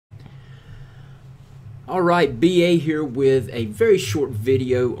Alright, BA here with a very short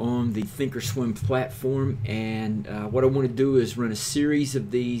video on the ThinkorSwim platform, and what I want to do is run a series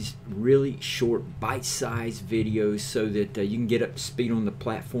of these really short bite-sized videos so that you can get up to speed on the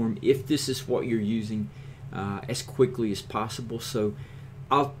platform if this is what you're using as quickly as possible. So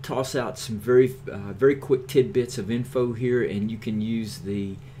I'll toss out some very quick tidbits of info here, and you can use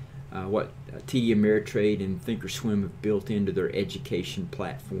the what TD Ameritrade and ThinkorSwim have built into their education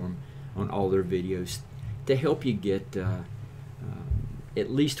platform on all their videos to help you get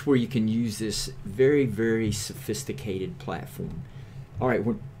at least where you can use this very sophisticated platform. Alright,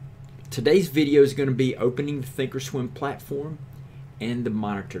 today's video is going to be opening the ThinkorSwim platform and the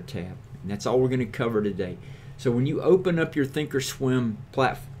monitor tab, and that's all we're going to cover today. So when you open up your ThinkorSwim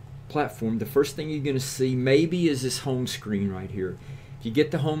platform, the first thing you're going to see maybe is this home screen right here. If you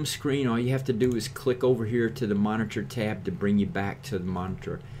get the home screen, all you have to do is click over here to the monitor tab to bring you back to the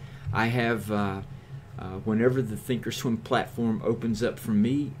monitor. I have whenever the ThinkorSwim platform opens up for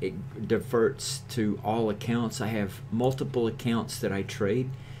me, it diverts to all accounts. I have multiple accounts that I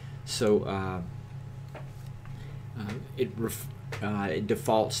trade, so it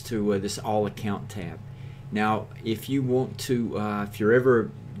defaults to this all account tab. Now if you want to, if you're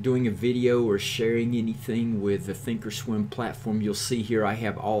ever doing a video or sharing anything with the ThinkorSwim platform, you'll see here I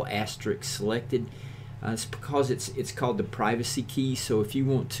have all asterisks selected. It's because it's called the privacy key. So if you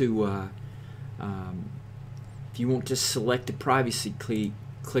want to select the privacy key,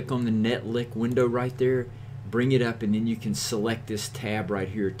 click on the NetLick window right there, bring it up, and then you can select this tab right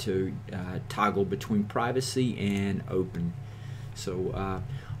here to toggle between privacy and open. So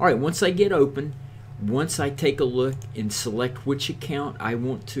alright, once I get open, once I take a look and select which account I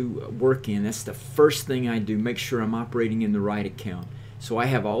want to work in, that's the first thing I do, make sure I'm operating in the right account. So I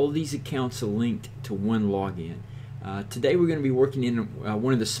have all of these accounts linked to one login. Today we're going to be working in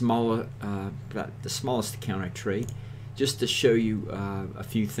one of the smallest account I trade, just to show you a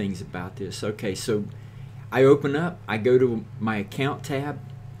few things about this. Okay, so I open up, I go to my account tab,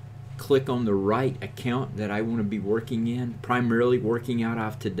 click on the right account that I want to be working in, primarily working out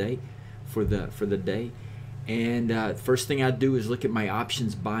of today for the day. And first thing I do is look at my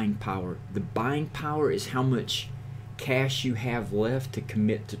options buying power. The buying power is how much cash you have left to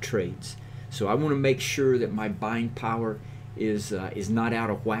commit to trades. So I want to make sure that my buying power is not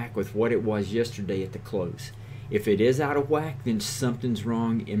out of whack with what it was yesterday at the close. If it is out of whack, then something's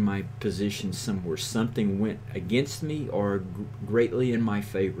wrong in my position somewhere. Something went against me or greatly in my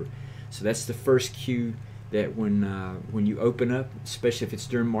favor. So that's the first cue that when you open up, especially if it's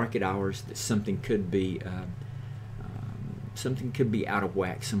during market hours, that something could be out of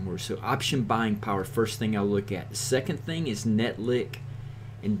whack somewhere. So option buying power, first thing I'll look at. The second thing is NetLick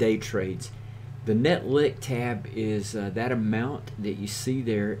and day trades. The NetLick tab is that amount that you see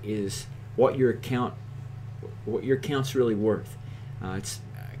there is what your account's really worth. It's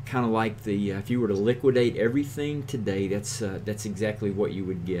kind of like the if you were to liquidate everything today, that's exactly what you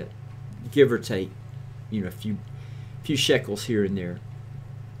would get, give or take, you know, a few shekels here and there.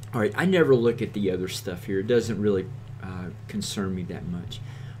 All right, I never look at the other stuff here. It doesn't really concern me that much.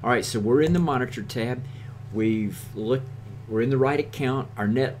 All right, so we're in the monitor tab. We're in the right account.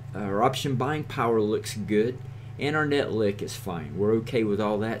 Our option buying power looks good, and our NetLick is fine. We're okay with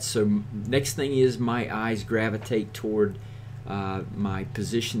all that. So next thing is my eyes gravitate toward my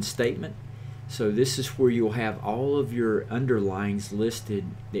position statement. So this is where you'll have all of your underlyings listed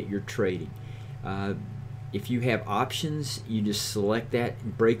that you're trading. If you have options, you just select that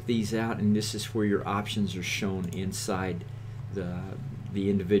and break these out, and this is where your options are shown inside the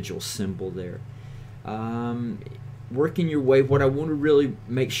individual symbol there. Working your way, what I want to really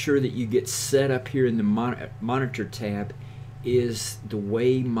make sure that you get set up here in the monitor tab is the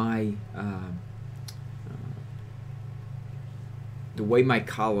way my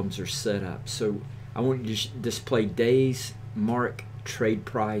columns are set up. So I want to display days, mark, trade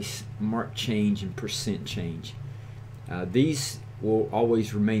price, mark change, and percent change. These will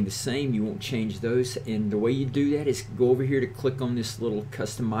always remain the same. You won't change those, and the way you do that is go over here to click on this little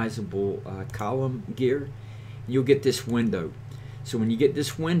customizable column gear. You'll get this window. So when you get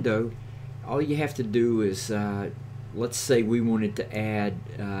this window, all you have to do is let's say we wanted to add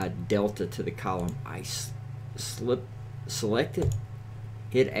delta to the column. I select it,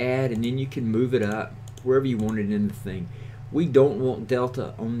 hit add, and then you can move it up wherever you want it in the thing. We don't want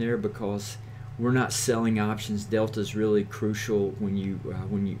delta on there because we're not selling options. Delta is really crucial when you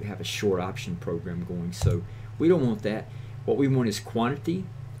have a short option program going, so we don't want that. What we want is quantity,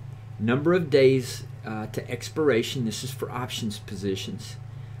 number of days to expiration. This is for options positions,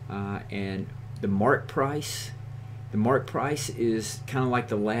 and the mark price The mark price is kind of like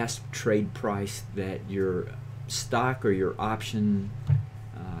the last trade price that your stock or your option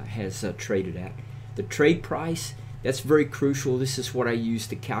has traded at. The trade price, that's very crucial. This is what I use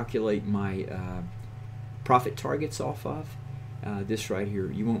to calculate my profit targets off of. This right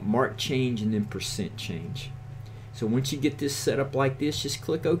here, you want mark change and then percent change. So once you get this set up like this, just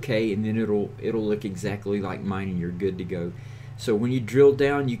click OK, and then it'll look exactly like mine, and you're good to go. So when you drill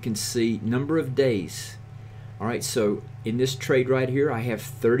down, you can see number of days. All right, so in this trade right here, I have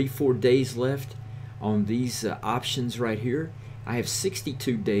 34 days left on these options right here. I have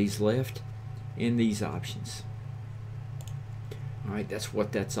 62 days left in these options. All right, that's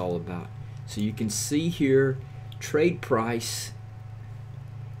what that's all about. So you can see here, trade price,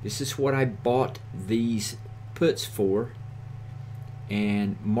 this is what I bought these puts for,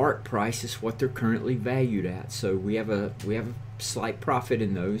 and mark price is what they're currently valued at. So we have a slight profit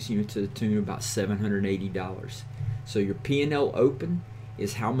in those, to the tune of about $780. So your P&L open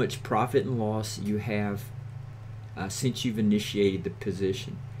is how much profit and loss you have since you've initiated the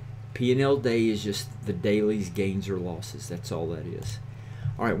position. P&L day is just the daily's gains or losses. That's all that is.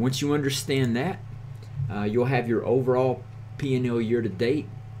 All right, once you understand that, you'll have your overall P&L year to date.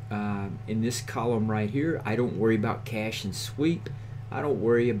 In this column right here, I don't worry about cash and sweep. I don't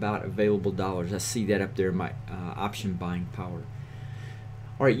worry about available dollars. I see that up there in my option buying power.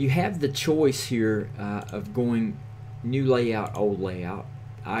 All right, you have the choice here of going new layout, old layout.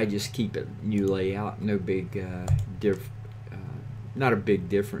 I just keep it new layout. No big not a big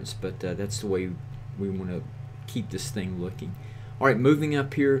difference, but that's the way we want to keep this thing looking. All right, moving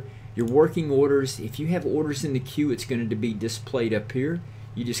up here, your working orders. If you have orders in the queue, it's going to be displayed up here.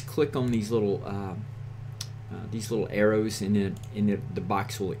 You just click on these little arrows, and then the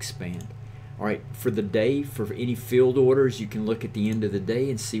box will expand. All right, for the day, for any field orders, you can look at the end of the day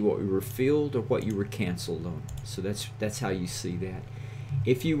and see what you were filled or what you were canceled on. So that's how you see that.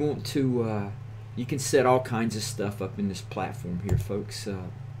 If you want to, you can set all kinds of stuff up in this platform here, folks.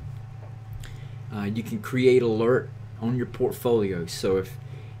 You can create alert on your portfolio. So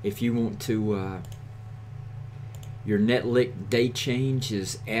if you want to, your net lick day change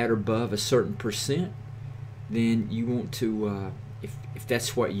is at or above a certain percent, then you want to, if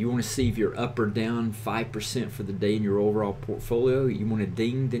that's what you want to see, if you're up or down 5% for the day in your overall portfolio, you want to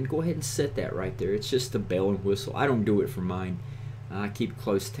ding, then go ahead and set that right there. It's just a bell and whistle. I don't do it for mine. I keep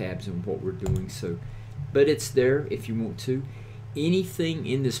close tabs on what we're doing, so, but it's there if you want to. Anything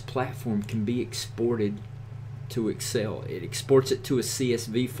in this platform can be exported to Excel. It exports it to a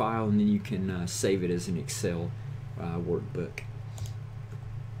CSV file, and then you can save it as an Excel workbook.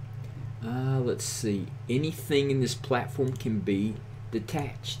 Let's see. Anything in this platform can be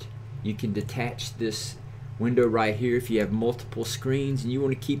detached. You can detach this window right here if you have multiple screens and you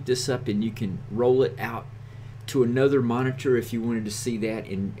want to keep this up, and you can roll it out to another monitor if you wanted to see that,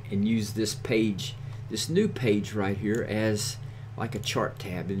 and use this page, this new page right here, as like a chart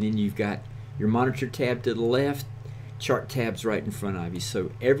tab. And then you've got your monitor tab to the left, chart tabs right in front of you.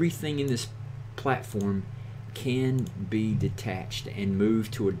 So everything in this platform can be detached and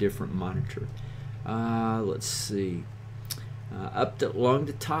moved to a different monitor. Let's see. Along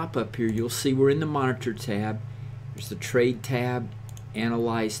the top up here, you'll see we're in the monitor tab. There's the trade tab,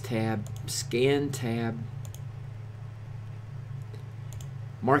 analyze tab, scan tab,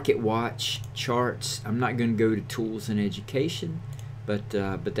 market watch, charts. I'm not going to go to tools and education, but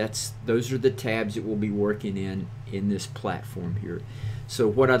those are the tabs that we'll be working in this platform here. So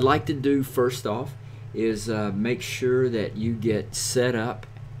what I'd like to do first off is make sure that you get set up.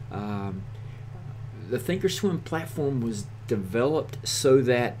 The ThinkorSwim platform was developed so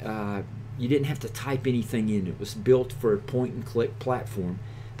that you didn't have to type anything in. It was built for a point-and-click platform,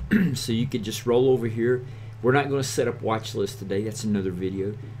 so you could just roll over here. We're not going to set up watch lists today. That's another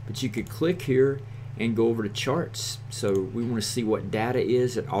video. But you could click here and go over to charts. So we want to see what data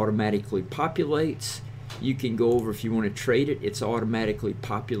is. It automatically populates. You can go over if you want to trade it. It's automatically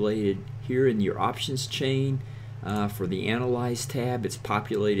populated here in your options chain. For the Analyze tab, it's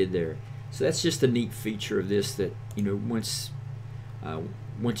populated there. So that's just a neat feature of this, that once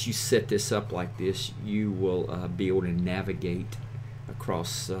you set this up like this, you will be able to navigate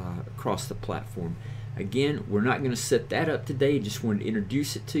across the platform. Again, we're not going to set that up today. Just wanted to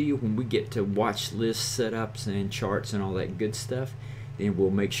introduce it to you. When we get to watch list setups and charts and all that good stuff, then we'll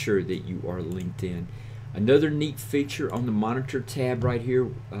make sure that you are linked in. Another neat feature on the monitor tab right here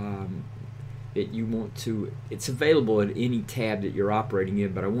that you want to, it's available at any tab that you're operating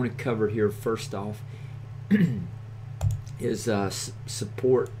in, but I want to cover here first off is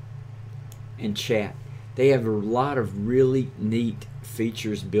support and chat. They have a lot of really neat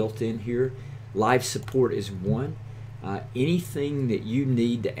features built in here. Live support is one. Anything that you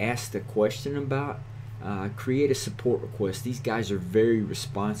need to ask the question about, create a support request. These guys are very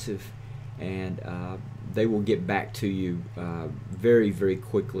responsive, and they will get back to you very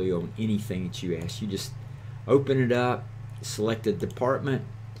quickly on anything that you ask. You just open it up, select a department,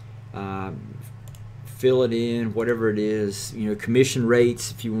 fill it in, whatever it is. You know, commission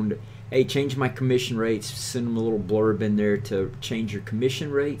rates. If you want to, hey, change my commission rates, send them a little blurb in there to change your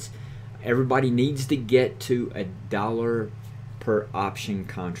commission rates. Everybody needs to get to $1 per option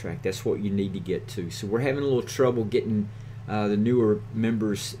contract. That's what you need to get to. So we're having a little trouble getting the newer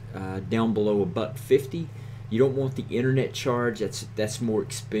members down below $1.50. You don't want the internet charge. That's more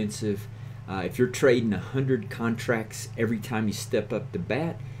expensive. If you're trading 100 contracts every time you step up the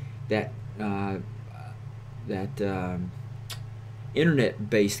bat, that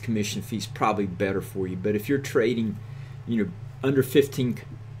internet-based commission fee is probably better for you. But if you're trading, you know, under 15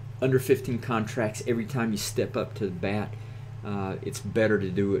 contracts every time you step up to the bat, it's better to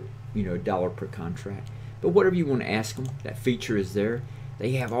do it, you know, $1 per contract. But whatever you want to ask them, that feature is there.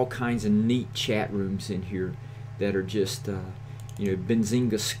 They have all kinds of neat chat rooms in here that are just, you know,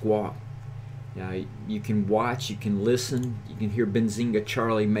 Benzinga Squawk. You can watch, you can listen, you can hear Benzinga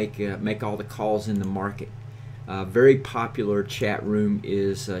Charlie make all the calls in the market. Very popular chat room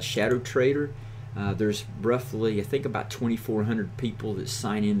is Shadow Trader. There's roughly, I think, about 2,400 people that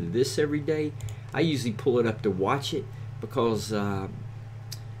sign into this every day. I usually pull it up to watch it because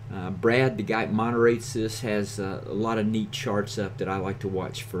Brad, the guy that moderates this, has a lot of neat charts up that I like to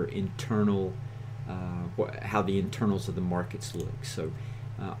watch for internal, how the internals of the markets look. So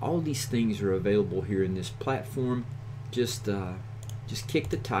all these things are available here in this platform. Just kick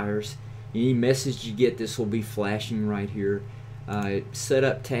the tires. Any message you get, this will be flashing right here.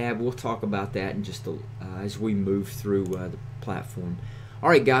 Setup tab, we'll talk about that in just as we move through the platform. All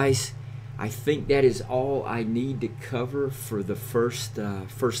right, guys, I think that is all I need to cover for the first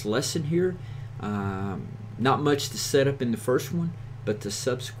lesson here. Not much to set up in the first one, but the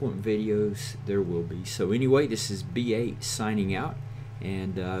subsequent videos there will be. So anyway, this is B8 signing out,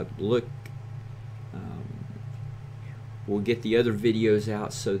 and look, we'll get the other videos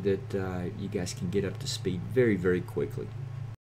out so that you guys can get up to speed very quickly.